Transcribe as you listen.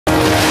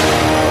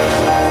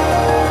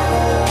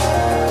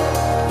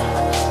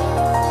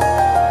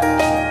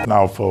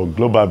Now for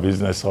Global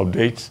Business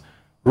Updates,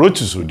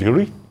 Rotus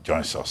Oddiri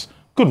joins us.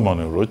 Good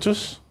morning,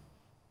 Rotus.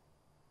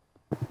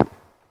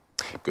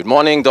 Good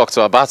morning,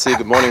 Dr. Abati.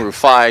 Good morning,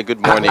 Rufai. Good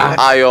morning,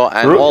 Ayo,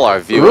 and all our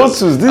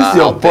viewers. Rotus, this is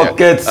your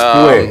pocket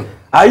square.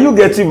 Are you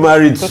getting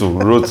married soon,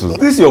 Rotus?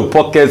 This is your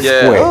pocket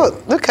square.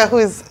 Oh, look at who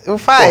is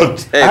Rufai.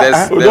 Hey,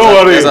 don't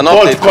worry. There's an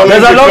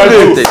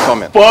update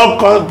coming.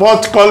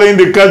 Pot calling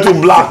the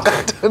kettle black.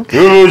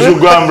 You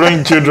should go and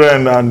bring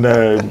children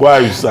and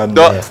wives and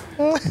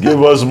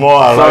give us more.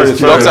 Sorry,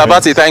 Dr.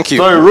 Abati, thank you.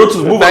 Sorry, Rotus,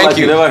 move on like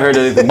you never heard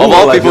anything. Of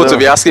all people to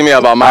be asking me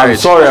about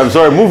marriage. I'm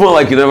sorry. Move on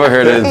like you never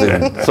heard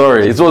anything.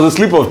 Sorry, it was a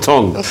slip of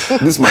tongue.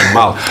 This is my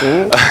mouth.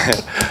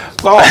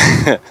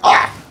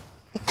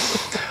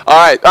 All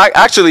right.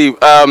 Actually,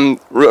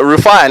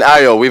 Rufai and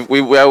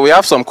Ayo, we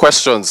have some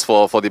questions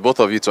for the both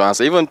of you to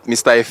answer. Even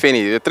Mr.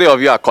 Efeni, the three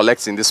of you are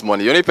collecting this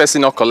morning. The only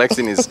person not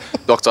collecting is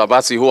Dr.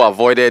 Abati, who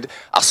avoided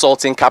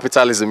assaulting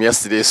capitalism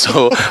yesterday.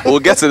 So we'll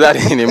get to that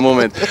in a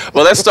moment.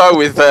 But let's start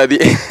with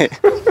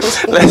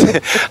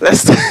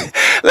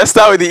let's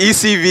start with the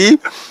ECB.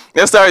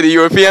 Let's start with the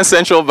European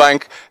Central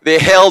Bank. They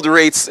held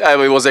rates.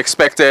 It was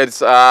expected.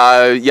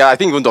 Yeah, I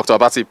think even Dr.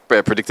 Abati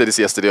predicted this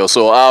yesterday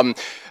also.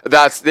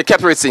 That they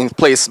kept rates in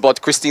place.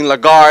 But Christine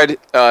Lagarde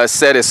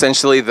said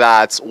essentially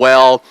that,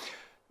 well,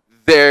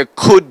 there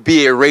could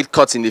be a rate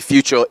cut in the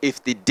future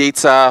if the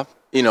data,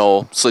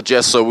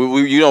 suggests so.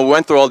 We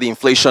went through all the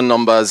inflation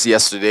numbers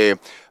yesterday.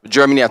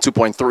 Germany at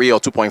 2.3 or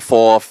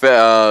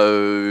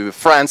 2.4.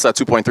 France at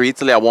 2.3.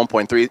 Italy at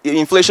 1.3.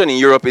 Inflation in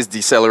Europe is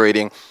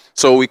decelerating.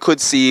 So we could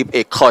see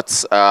a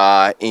cut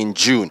in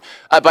June.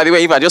 By the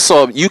way, I just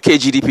saw UK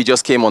GDP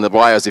just came on the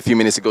wires a few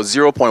minutes ago.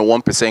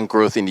 0.1%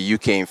 growth in the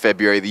UK in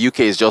February. The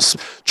UK is just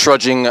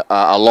trudging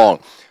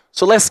along.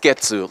 So let's get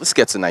to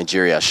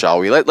Nigeria, shall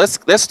we?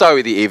 Let's start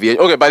with the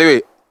aviation. Okay, by the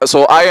way,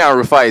 so Aya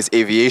and Rufai is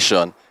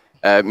aviation.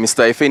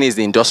 Mr. Efeni is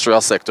the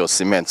industrial sector,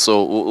 cement.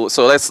 So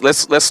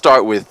let's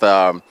start with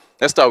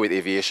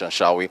aviation,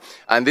 shall we?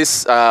 And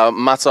this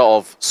matter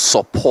of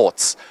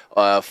support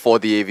for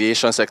the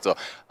aviation sector.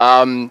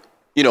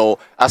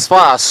 As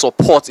far as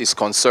support is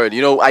concerned,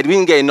 I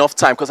didn't get enough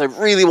time because I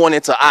really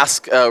wanted to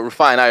ask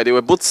Rufai and I. They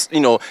were both,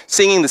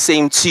 singing the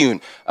same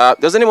tune.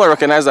 Does anyone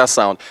recognize that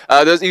sound?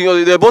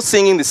 They're both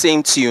singing the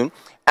same tune.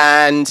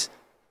 And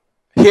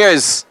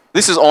this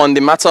is on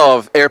the matter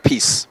of air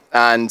peace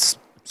and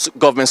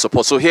government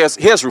support. So here's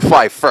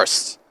Rufai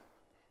first.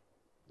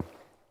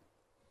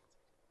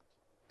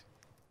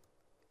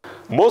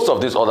 Most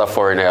of these other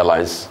foreign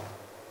airlines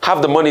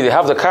have the money, they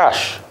have the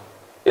cash.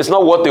 It's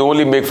not what they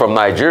only make from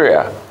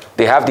Nigeria.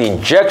 They have the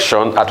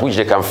injection at which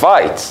they can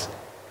fight.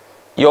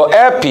 Your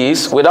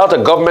airpiece, without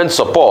a government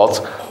support,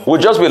 will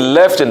just be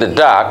left in the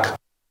dark.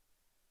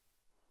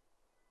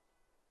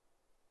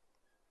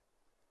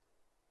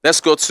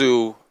 Let's go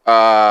to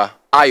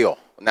Ayo.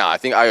 Now, I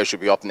think Ayo should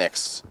be up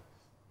next.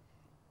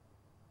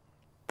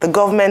 The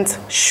government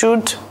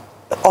should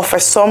offer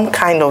some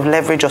kind of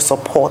leverage or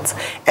support,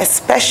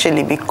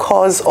 especially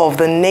because of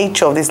the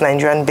nature of this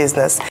Nigerian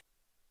business.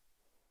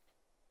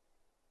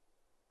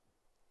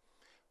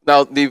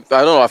 Now, I don't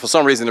know, for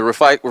some reason, the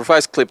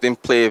Rufai's clip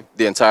didn't play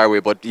the entire way,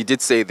 but he did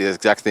say the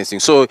exact same thing.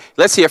 So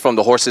let's hear from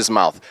the horse's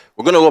mouth.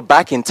 We're going to go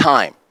back in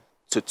time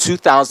to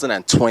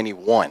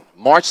 2021,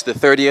 March the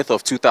 30th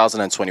of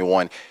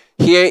 2021.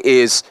 Here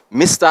is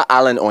Mr.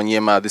 Alan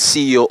Onyema, the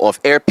CEO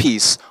of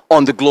Airpeace,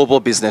 on the Global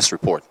Business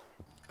Report.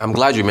 I'm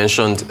glad you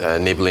mentioned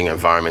enabling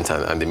environment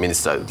and the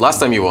minister. Last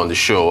time you were on the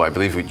show, I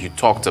believe you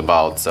talked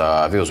about,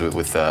 I think it was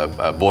with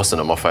Boston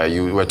Amofa,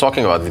 you were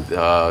talking about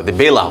the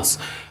bailouts.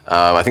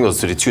 I think it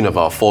was to the tune of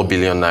about 4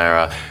 billion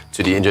naira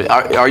to the injured.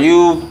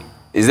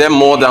 Is there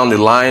more down the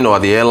line, or are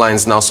the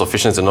airlines now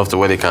sufficient enough to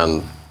where they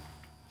can,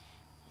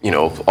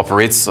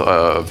 operate,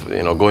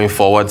 going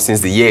forward, since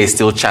the year is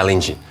still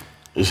challenging?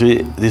 You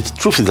see, the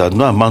truth is that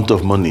no amount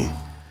of money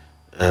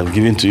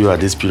given to you at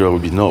this period will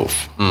be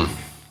enough.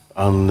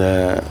 And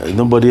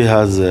nobody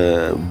has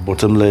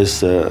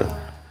bottomless,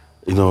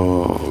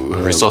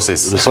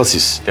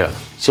 resources. Yeah.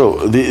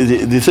 So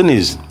the thing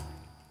is,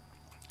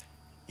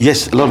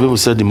 yes, a lot of people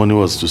said the money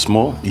was too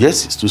small.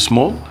 Yes, it's too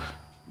small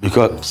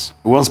because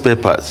one spare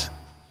part,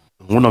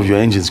 one of your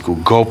engines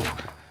could gulp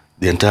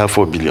the entire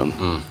 4 billion.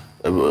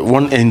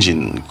 One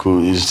engine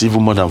is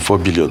even more than 4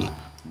 billion.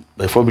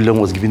 The 4 billion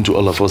was given to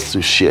all of us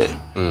to share.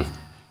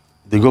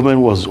 The government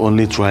was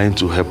only trying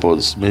to help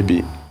us,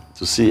 maybe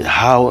to see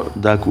how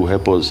that could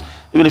help us,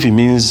 even if it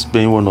means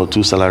paying 1 or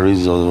 2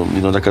 salaries or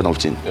that kind of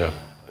thing. Yeah.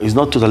 It's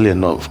not totally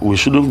enough. We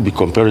shouldn't be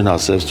comparing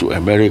ourselves to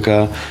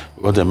America,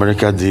 what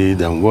America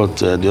did and what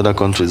the other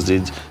countries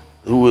did.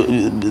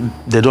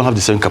 They don't have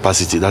the same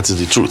capacity. That is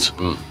the truth.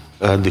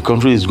 The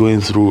country is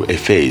going through a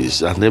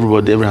phase, and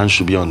everyone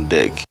should be on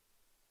deck.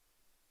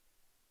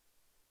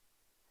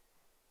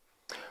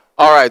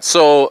 All right,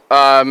 so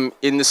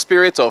in the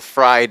spirit of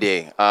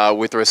Friday,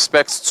 with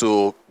respect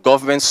to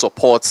government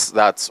supports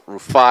that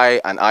Rufai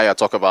and Aya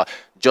talk about,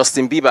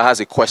 Justin Bieber has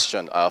a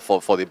question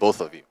for the both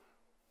of you.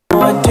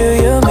 What do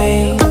you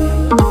mean?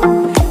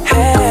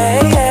 Hey,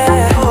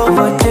 yeah.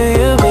 What do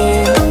you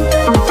mean?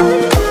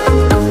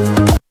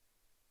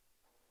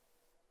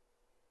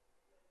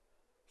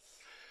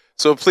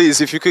 So please,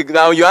 if you could,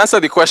 now you answer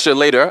the question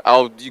later.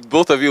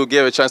 Both of you will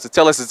give a chance to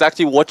tell us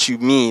exactly what you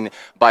mean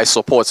by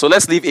support. So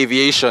let's leave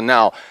aviation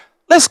now.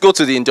 Let's go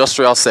to the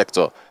industrial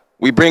sector.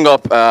 We bring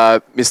up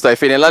Mr.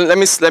 Ifeni.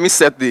 Let me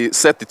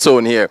set the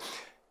tone here.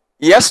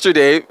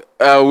 Yesterday,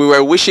 we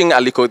were wishing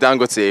Aliko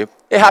Dangote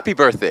a happy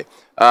birthday.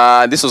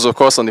 This was, of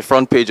course, on the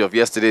front page of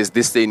yesterday's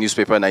This Day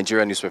newspaper,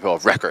 Nigerian newspaper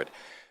of record.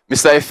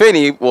 Mr.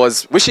 Ifeni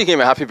was wishing him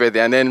a happy birthday,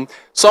 and then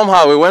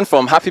somehow we went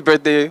from happy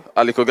birthday,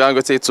 Aliko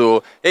Dangote,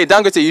 to, hey,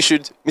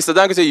 Dangote, Mr.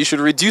 Dangote, you should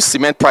reduce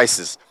cement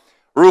prices.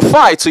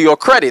 Rufai, to your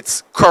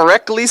credit,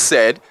 correctly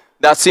said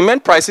that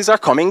cement prices are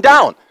coming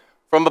down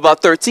from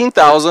about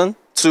 13,000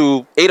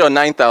 to 8,000 or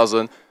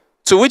 9,000,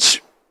 to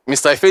which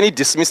Mr. Ifeni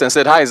dismissed and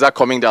said, how is that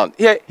coming down?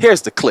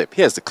 Here's the clip.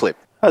 Here's the clip.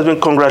 Has been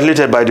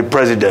congratulated by the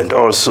president,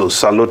 also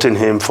saluting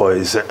him for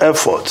his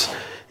efforts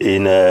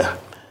in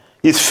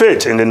his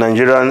faith in the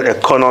Nigerian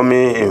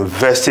economy,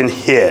 investing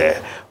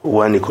here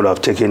when he could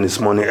have taken his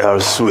money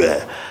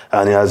elsewhere.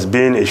 And he has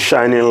been a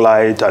shining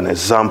light and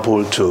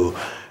example to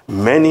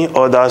many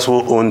others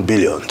who own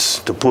billions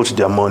to put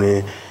their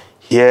money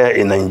here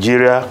in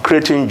Nigeria,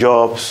 creating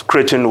jobs,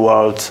 creating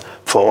wealth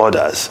for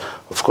others.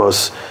 Of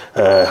course,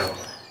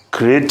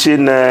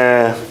 creating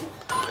a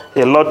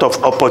lot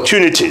of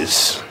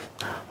opportunities,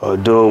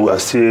 although we are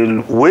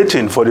still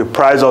waiting for the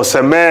price of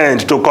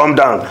cement to come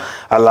down,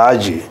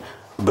 Alhaji,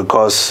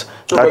 because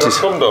so that is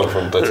come down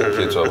from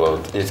 13K to about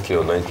 8K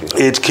or 9K.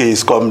 8K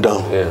is come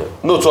down. Yeah.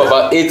 No, to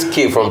about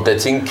 8K from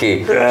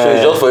 13K. So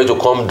it's just for you to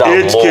come down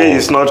 8K more.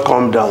 is not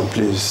come down,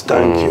 please.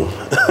 Thank you.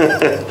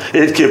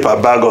 8K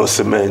per bag of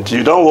cement.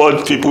 You don't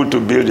want people to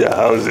build their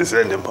houses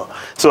anymore.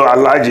 So,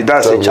 Alhaji,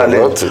 that's a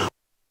challenge.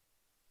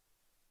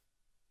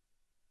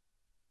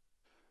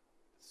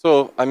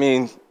 So, I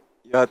mean,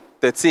 you're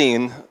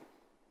 13,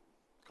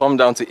 come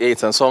down to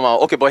 8, and somehow,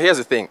 okay, but here's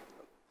the thing.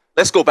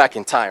 Let's go back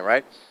in time,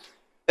 right?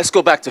 Let's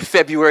go back to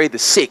February the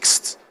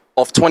 6th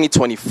of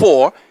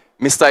 2024,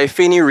 Mr.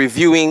 Ifeni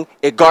reviewing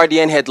a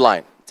Guardian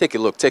headline. Take a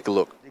look, take a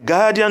look. The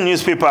Guardian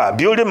newspaper,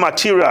 building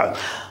material,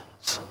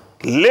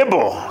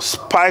 labor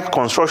spike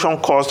construction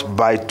cost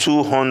by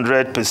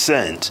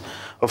 200%.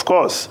 Of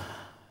course,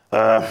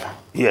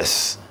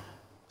 yes,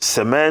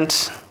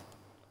 cement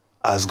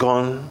has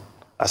gone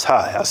as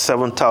high as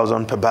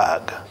 7,000 per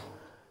bag.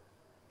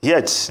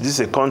 Yet, this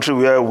is a country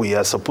where we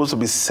are supposed to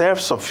be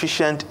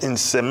self-sufficient in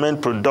cement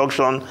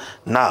production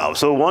now.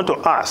 So we want to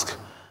ask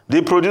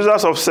the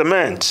producers of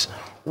cement,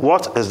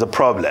 what is the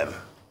problem?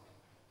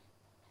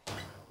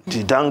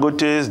 The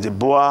Dangotes, the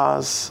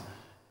Boas,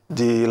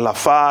 the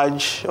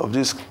Lafarge of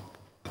this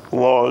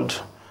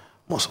world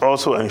must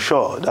also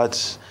ensure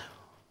that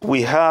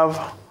we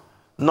have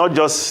not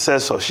just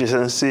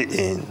self-sufficiency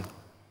in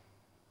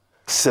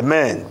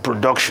cement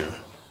production,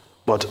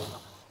 but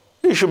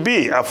it should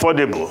be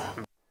affordable.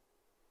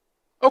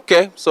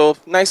 Okay, so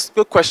nice,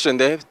 good question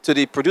there to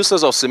the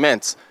producers of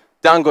cement,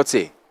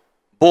 Dangote,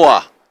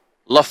 Boa,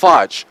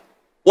 Lafarge.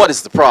 What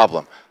is the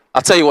problem?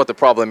 I'll tell you what the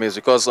problem is,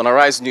 because on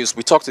Arise News,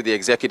 we talk to the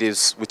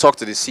executives, we talk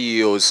to the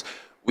CEOs,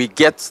 we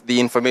get the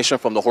information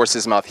from the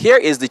horse's mouth. Here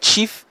is the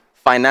Chief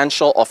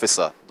Financial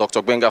Officer,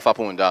 Dr. Gbenga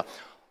Fapunda,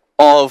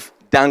 of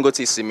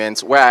Dangote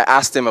Cement, where I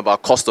asked him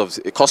about cost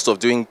of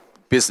doing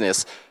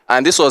business.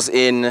 And this was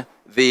in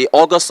the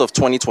August of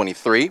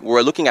 2023. We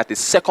were looking at the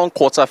second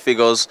quarter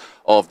figures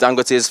of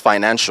Dangote's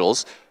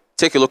financials.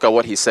 Take a look at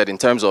what he said in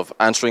terms of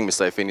answering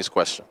Mr. Ifeni's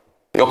question.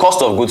 Your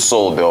cost of goods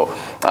sold,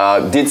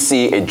 though, did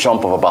see a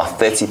jump of about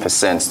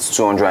 30% to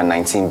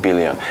 219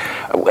 billion.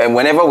 And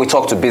whenever we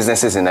talk to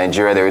businesses in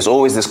Nigeria, there is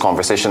always this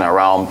conversation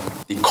around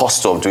the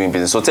cost of doing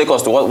business. So take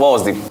us to what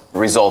was the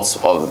results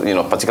of,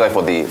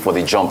 particularly for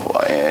the jump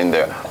in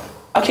there?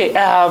 Okay,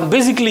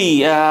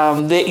 basically,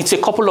 it's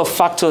a couple of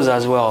factors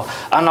as well,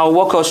 and I'll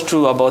walk us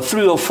through about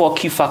 3 or 4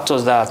 key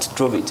factors that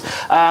drove it.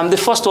 The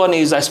first one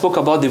is I spoke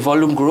about the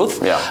volume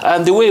growth. Yeah.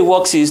 The way it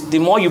works is the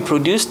more you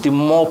produce, the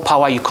more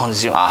power you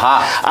consume.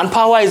 Aha. And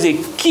power is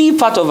a key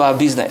part of our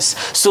business.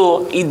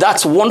 So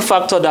that's one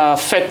factor that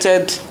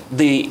affected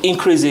the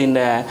increase in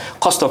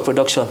cost of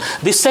production.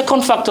 The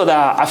second factor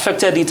that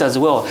affected it as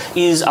well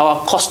is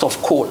our cost of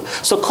coal.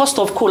 So cost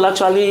of coal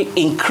actually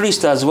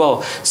increased as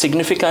well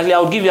significantly.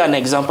 I'll give you an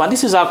example, and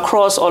this is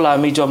across all our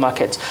major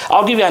markets.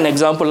 I'll give you an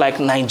example like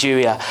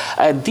Nigeria.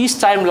 This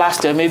time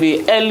last year,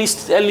 maybe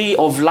early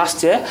of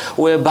last year,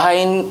 we're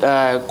buying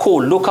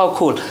coal, local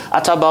coal,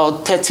 at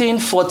about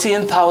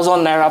 14,000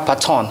 naira per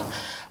ton.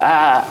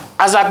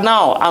 As at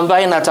now, I'm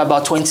buying at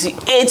about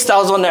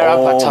 28,000 naira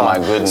per ton. Oh my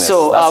goodness!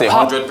 So that's a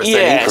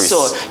 100% increase.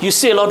 So you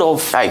see a lot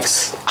of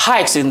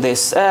hikes in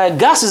this.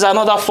 Gas is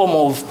another form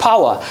of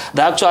power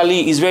that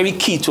actually is very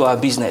key to our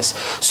business.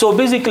 So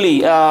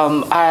basically,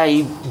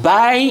 I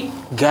buy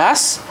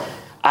gas.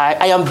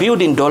 I am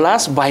billed in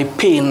dollars, but I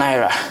pay in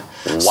naira.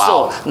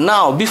 Wow. So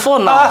now, before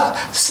now,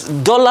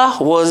 dollar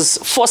was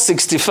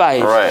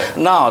 465. Right.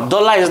 Now,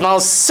 dollar is now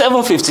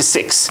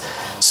 756.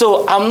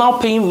 So I'm now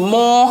paying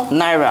more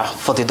naira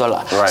for the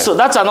dollar. Right. So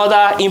that's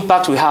another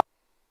impact we have.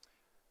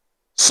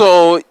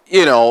 So,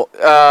 you know,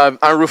 and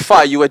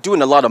Rufai, you were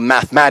doing a lot of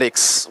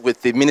mathematics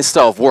with the Minister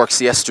of Works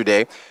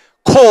yesterday.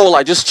 Coal,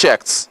 I just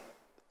checked,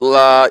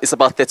 it's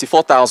about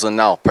 34,000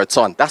 now per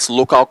ton. That's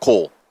local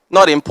coal,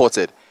 not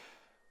imported.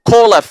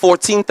 Coal at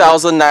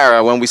 14,000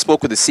 naira when we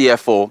spoke with the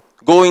CFO,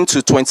 going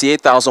to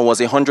 28,000 was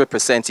a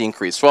 100%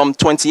 increase. From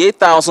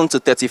 28,000 to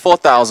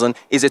 34,000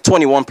 is a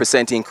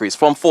 21% increase.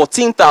 From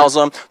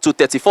 14,000 to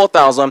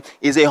 34,000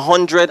 is a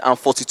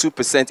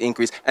 142%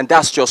 increase, and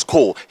that's just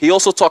coal. He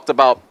also talked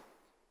about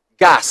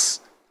gas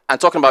and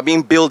talking about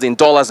being billed in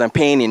dollars and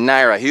paying in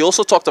naira. He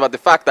also talked about the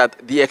fact that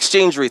the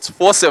exchange rates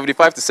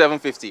 475 to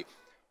 750.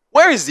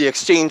 Where is the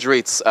exchange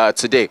rates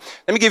today?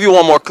 Let me give you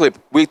one more clip.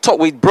 We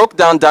broke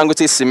down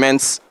Dangote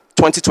Cement's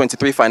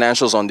 2023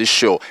 financials on this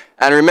show.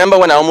 And remember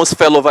when I almost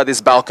fell over this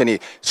balcony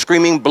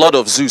screaming blood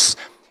of Zeus.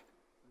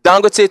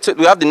 Dangote,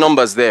 we have the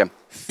numbers there.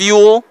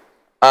 Fuel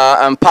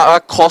and power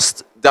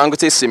cost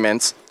Dangote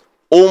Cement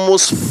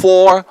almost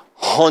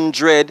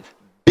 400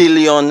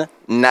 billion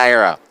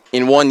naira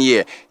in 1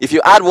 year. If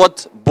you add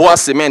what Boa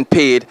Cement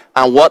paid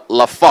and what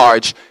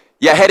Lafarge,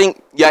 you're heading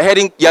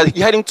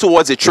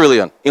towards $1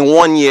 trillion in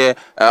 1 year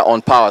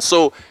on power.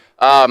 So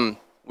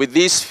with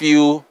these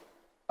few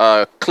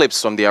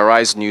clips from the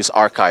Arise News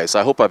archives,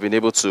 I hope I've been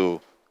able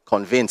to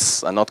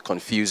convince and not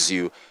confuse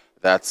you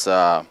that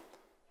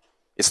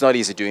it's not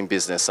easy doing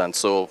business. And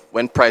so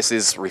when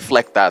prices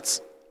reflect that,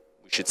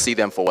 we should see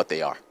them for what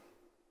they are.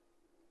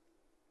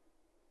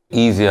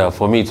 Easier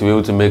for me to be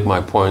able to make my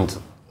point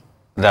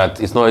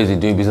that it's not easy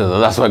doing business,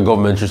 and that's why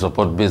government should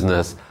support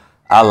business,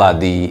 a la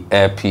the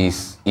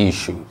airpiece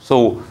issue.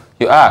 So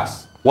you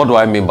ask, what do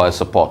I mean by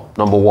support?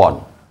 Number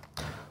one,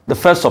 the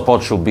first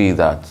support should be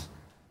that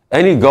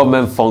any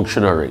government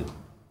functionary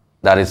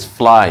that is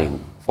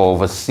flying for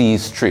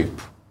overseas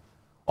trip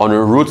on a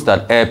route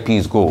that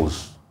airpiece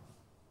goes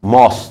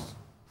must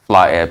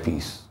fly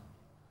airpiece.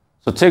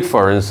 So take,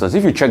 for instance,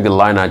 if you check the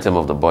line item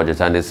of the budget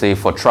and they say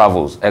for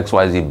travels,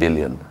 XYZ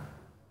billion,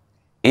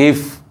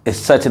 if a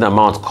certain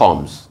amount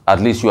comes, at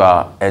least you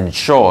are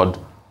ensured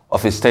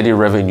of a steady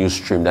revenue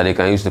stream that they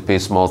can use to pay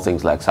small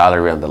things like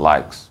salary and the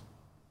likes.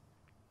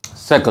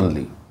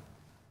 Secondly,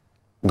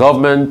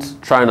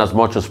 government trying as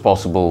much as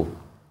possible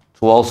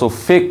to also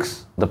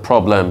fix the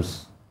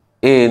problems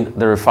in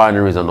the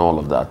refineries and all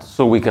of that,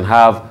 so we can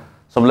have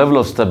some level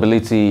of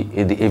stability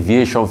in the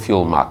aviation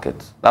fuel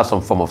market. That's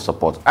some form of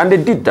support. And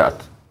they did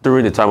that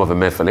during the time of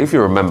Emefiele. If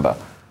you remember,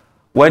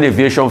 when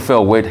aviation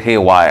fuel went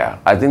haywire,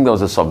 I think there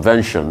was a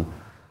subvention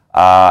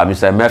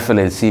Mr.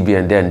 Emefiele and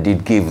CBN then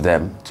did give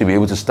them to be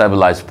able to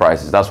stabilize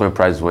prices. That's when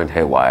prices went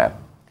haywire.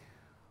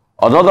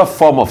 Another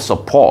form of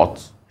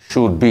support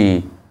should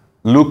be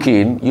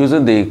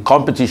using the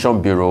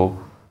Competition Bureau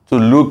to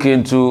look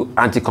into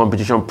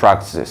anti-competition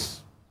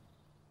practices.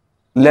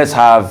 Let's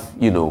have,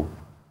 a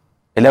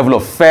level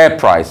of fair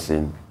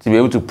pricing to be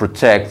able to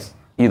protect,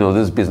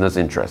 this business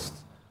interest.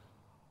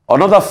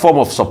 Another form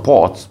of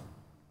support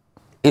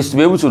is to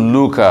be able to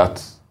look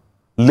at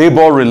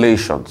labor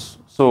relations.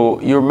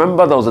 So you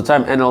remember there was a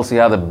time NLC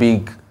had a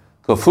big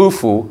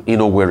kerfuffle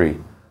in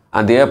Owerri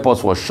and the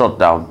airports were shut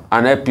down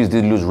and airports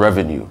did lose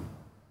revenue.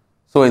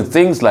 So in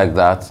things like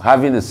that,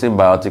 having a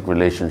symbiotic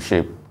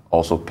relationship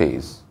also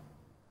pays.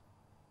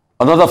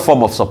 Another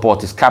form of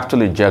support is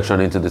capital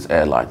injection into this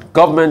airline.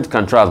 Government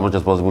can try as much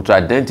as possible to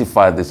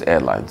identify these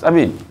airlines. I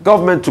mean,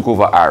 government took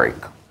over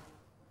ARIC.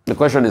 The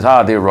question is, how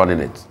are they running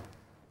it?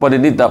 But they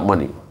need that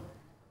money.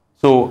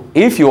 So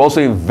if you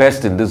also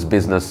invest in these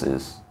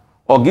businesses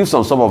or give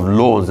some sort of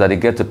loans that they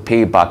get to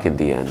pay back in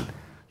the end,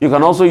 you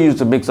can also use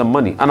to make some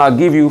money. And I'll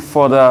give you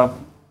further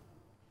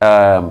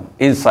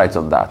insights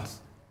on that.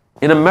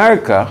 In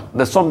America,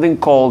 there's something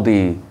called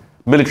the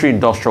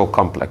military-industrial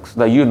complex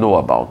that you know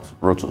about,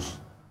 Rotus.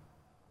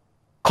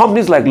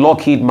 Companies like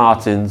Lockheed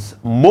Martin's,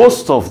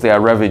 most of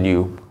their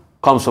revenue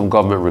comes from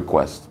government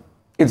requests.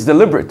 It's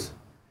deliberate.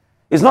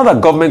 It's not that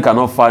government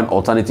cannot find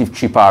alternative,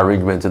 cheaper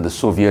arrangements in the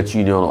Soviet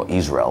Union or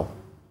Israel.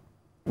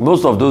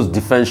 Most of those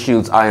defense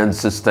shields, iron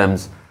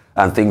systems,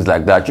 and things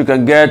like that, you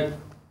can get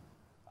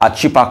at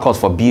cheaper cost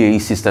for BAE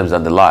systems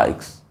and the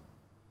likes.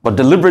 But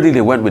deliberately,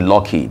 they went with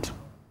Lockheed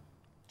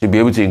to be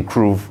able to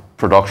improve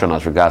production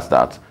as regards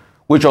that,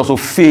 which also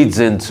feeds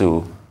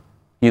into,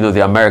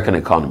 the American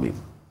economy.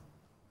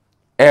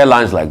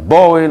 Airlines like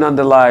Boeing and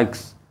the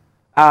likes,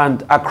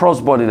 and across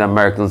board in the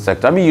American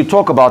sector. I mean, you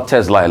talk about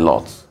Tesla a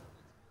lot.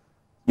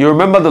 You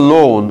remember the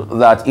loan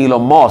that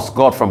Elon Musk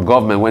got from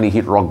government when he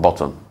hit rock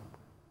bottom.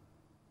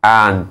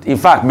 And in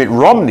fact, Mitt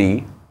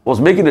Romney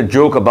was making a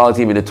joke about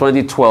him in the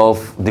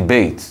 2012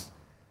 debate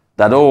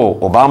that,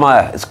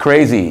 Obama is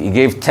crazy. He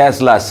gave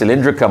Tesla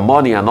cylindrical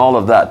money and all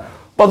of that.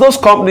 But those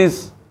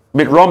companies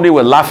Mitt Romney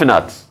were laughing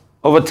at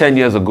over 10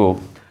 years ago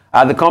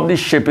are the companies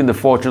shaping the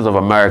fortunes of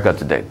America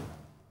today.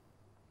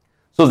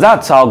 So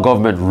that's how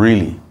government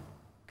really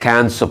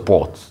can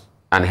support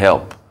and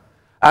help.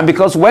 And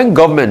because when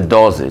government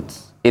does it,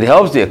 it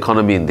helps the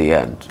economy in the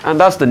end. And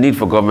that's the need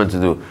for government to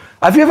do.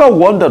 Have you ever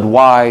wondered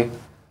why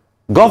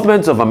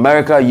governments of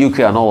America,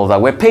 UK, and all of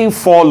that were paying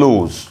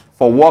furloughs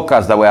for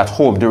workers that were at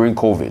home during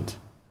COVID?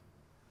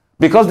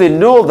 Because they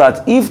know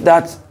that if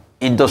that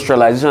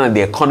industrialization and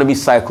the economy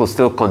cycle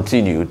still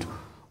continued,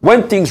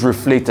 when things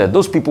reflated,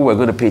 those people were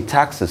going to pay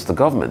taxes to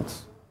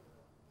governments.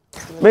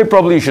 Maybe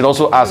probably you should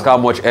also ask how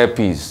much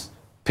Airpeace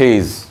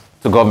pays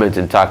to government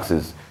in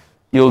taxes.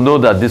 You'll know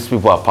that these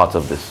people are part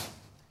of this.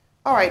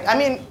 All right. I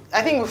mean,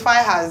 I think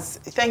Rufai has,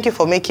 thank you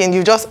for making,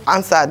 you just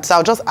answered. So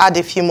I'll just add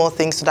a few more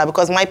things to that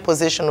because my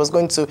position was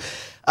going to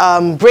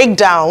break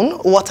down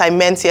what I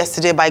meant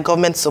yesterday by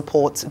government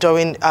support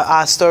during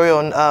our story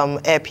on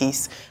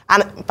Airpeace.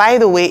 And by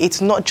the way,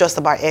 it's not just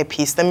about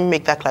Airpeace. Let me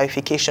make that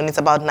clarification. It's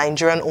about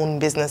Nigerian-owned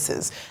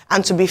businesses.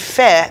 And to be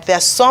fair, there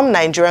are some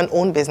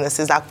Nigerian-owned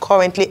businesses that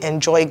currently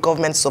enjoy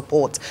government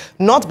support,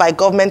 not by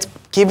government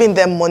giving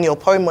them money or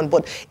pouring money,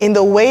 but in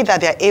the way that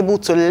they're able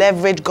to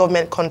leverage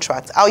government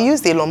contracts. I'll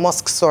use the Elon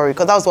Musk story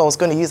because that was what I was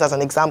going to use as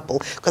an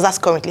example because that's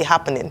currently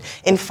happening.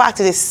 In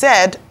fact, it is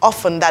said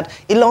often that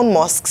Elon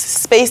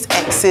Musk's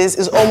SpaceX's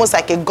is almost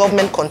like a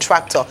government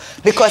contractor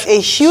because a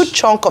huge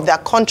chunk of their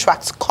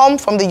contracts come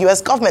from the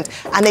US government.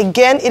 And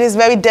again, it is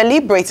very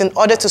deliberate in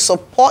order to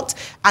support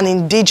an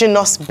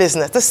indigenous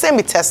business. The same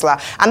with Tesla.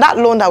 And that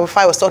loan that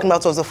Rufai was talking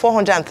about was a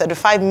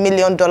 $435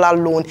 million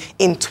loan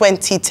in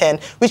 2010,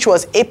 which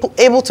was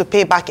able to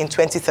pay back in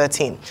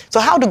 2013. So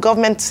how do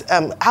governments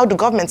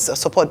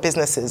support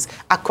businesses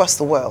across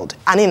the world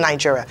and in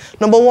Nigeria?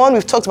 Number one,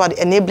 we've talked about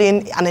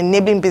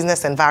enabling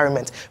business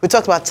environment. We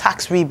talked about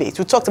tax rebates.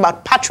 We talked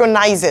about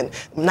patronizing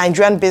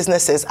Nigerian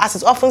businesses. As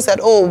it's often said,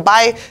 oh,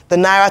 buy the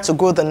Naira to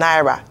grow the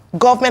Naira.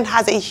 Government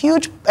has a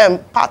huge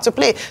part to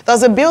play. There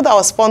was a bill that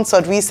was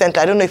sponsored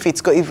recently, I don't know if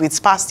it's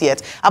passed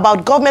yet,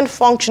 about government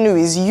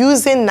functionaries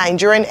using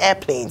Nigerian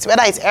airplanes,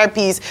 whether it's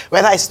Airpeace,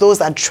 whether it's those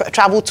that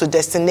travel to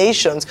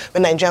destinations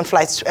where Nigerian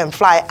flights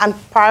fly, and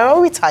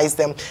prioritize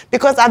them.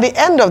 Because at the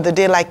end of the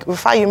day, like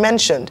Rufai, you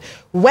mentioned,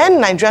 when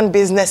Nigerian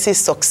businesses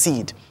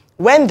succeed,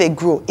 when they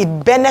grow,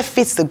 it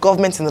benefits the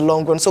government in the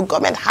long run. So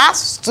government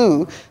has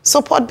to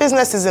support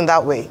businesses in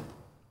that way.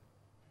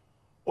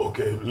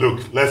 Okay,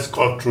 look, let's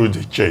cut through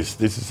the chase.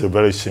 This is a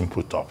very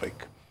simple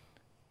topic.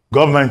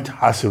 Government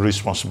has a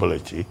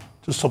responsibility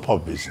to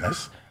support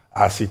business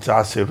as it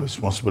has a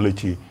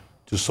responsibility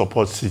to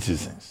support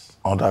citizens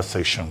under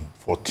Section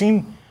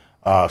 14,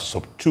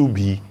 sub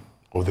 2B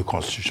of the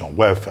Constitution,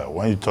 welfare.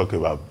 When you talk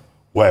about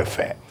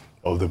welfare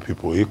of the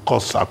people, it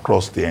cuts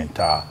across the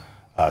entire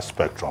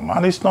spectrum.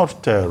 And it's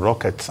not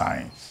rocket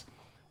science.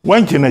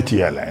 When Janet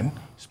Yellen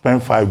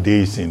spent 5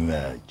 days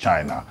in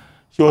China,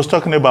 she was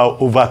talking about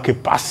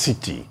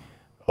overcapacity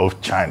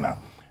of China.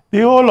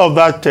 The whole of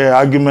that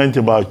argument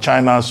about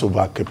China's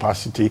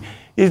overcapacity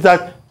is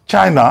that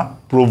China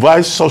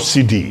provides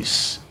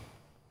subsidies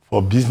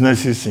for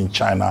businesses in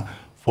China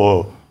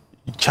for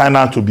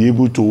China to be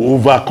able to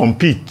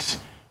overcompete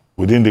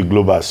within the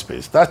global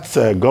space. That's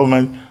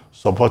government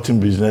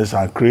supporting business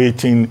and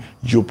creating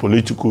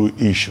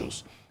geopolitical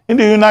issues. In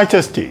the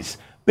United States,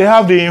 they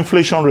have the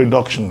Inflation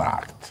Reduction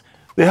Act.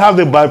 They have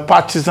the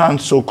bipartisan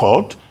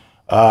so-called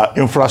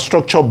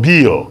infrastructure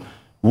bill,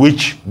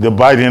 which the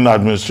Biden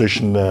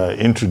administration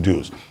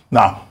introduced.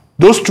 Now,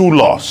 those two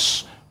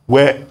laws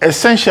were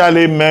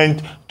essentially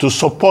meant to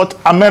support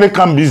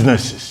American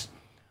businesses.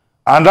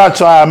 And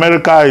that's why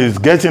America is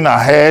getting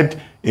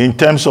ahead in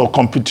terms of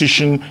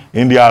competition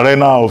in the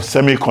arena of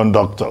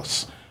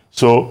semiconductors.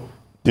 So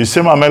the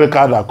same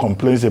America that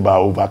complains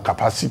about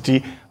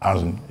overcapacity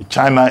and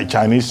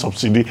Chinese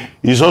subsidy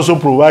is also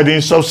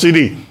providing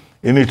subsidy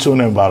in its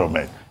own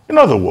environment. In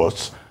other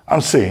words,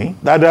 I'm saying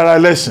that there are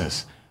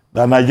lessons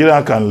that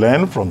Nigeria can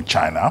learn from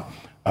China,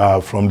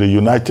 from the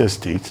United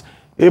States,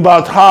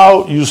 about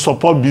how you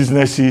support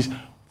businesses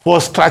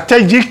for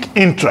strategic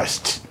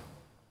interest,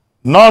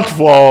 not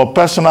for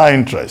personal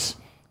interest,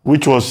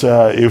 which was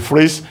a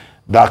phrase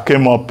that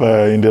came up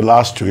in the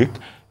last week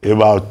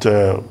about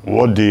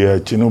what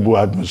the Tinubu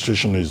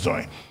administration is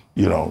doing.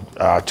 You know,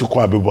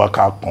 Atiku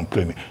Abubakar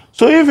complaining.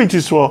 So if it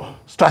is for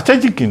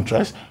strategic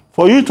interest,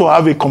 for you to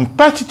have a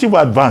competitive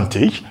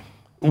advantage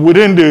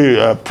within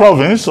the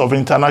province of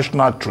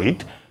international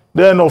trade,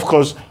 then of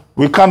course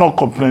we cannot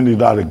complain in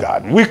that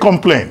regard. We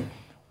complain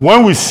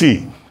when we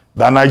see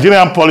that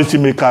Nigerian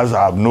policymakers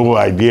have no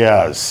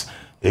ideas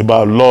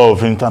about law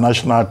of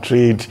international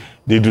trade.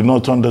 They do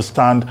not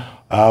understand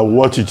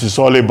what it is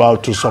all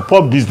about to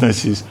support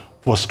businesses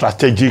for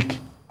strategic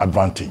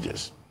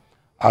advantages.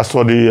 As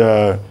for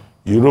the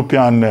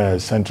European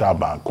Central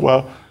Bank,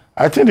 well,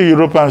 I think the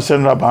European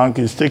Central Bank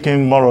is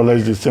taking more or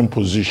less the same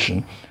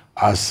position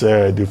as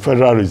the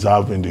Federal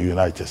Reserve in the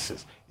United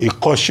States, a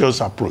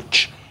cautious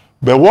approach.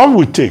 But what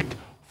we take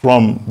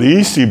from the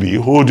ECB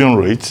holding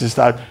rates is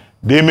that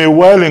they may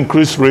well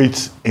increase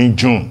rates in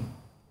June.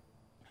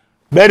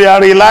 But they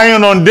are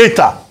relying on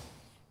data,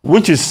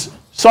 which is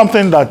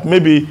something that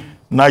maybe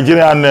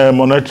Nigerian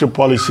monetary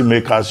policy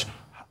makers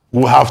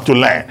will have to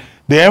learn.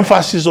 The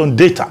emphasis on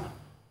data.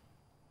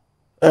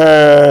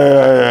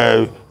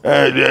 The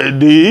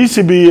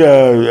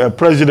ECB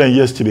president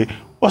yesterday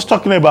was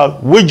talking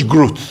about wage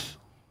growth,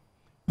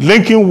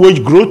 linking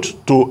wage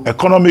growth to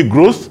economic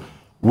growth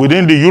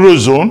within the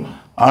Eurozone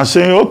and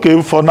saying,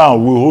 okay, for now,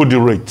 we'll hold the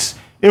rates.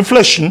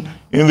 Inflation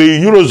in the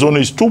Eurozone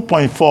is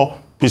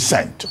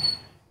 2.4%.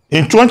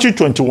 In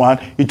 2021,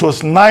 it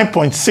was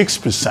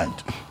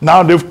 9.6%.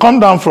 Now they've come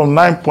down from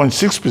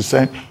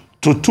 9.6%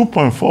 to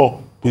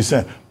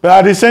 2.4%. But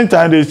at the same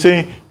time, they're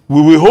saying,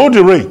 we will hold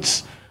the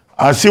rates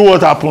and see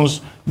what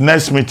happens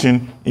next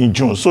meeting in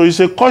June. So it's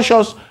a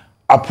cautious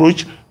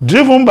approach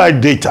driven by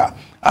data.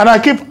 And I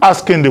keep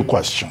asking the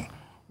question,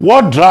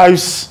 what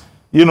drives,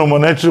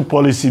 monetary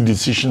policy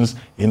decisions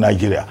in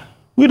Nigeria?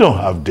 We don't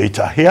have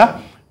data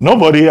here.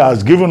 Nobody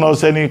has given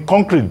us any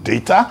concrete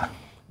data.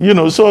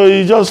 So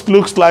it just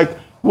looks like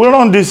we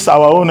run this,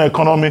 our own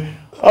economy,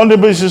 on the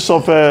basis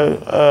of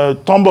a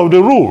thumb of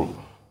the rule,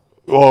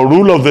 or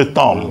rule of the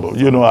thumb,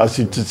 as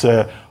it is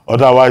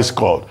otherwise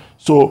called.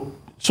 So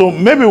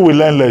maybe we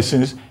learn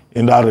lessons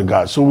in that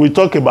regard. So we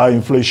talk about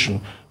inflation,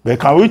 but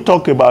can we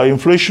talk about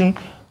inflation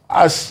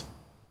as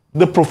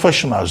the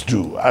professionals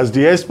do, as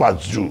the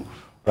experts do,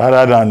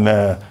 rather than,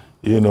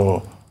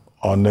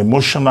 on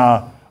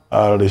emotional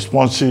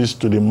responses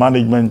to the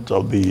management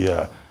of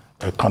the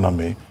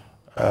economy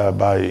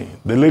by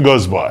the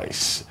Lagos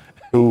boys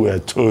who were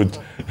told,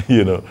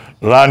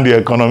 run the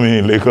economy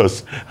in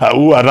Lagos,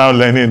 who are now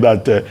learning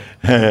that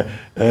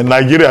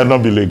Nigeria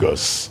not be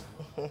Lagos.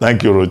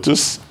 Thank you,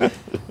 Rotus.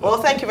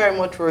 Well, thank you very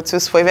much,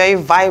 Rotus, for a very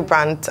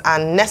vibrant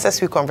and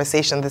necessary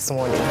conversation this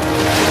morning.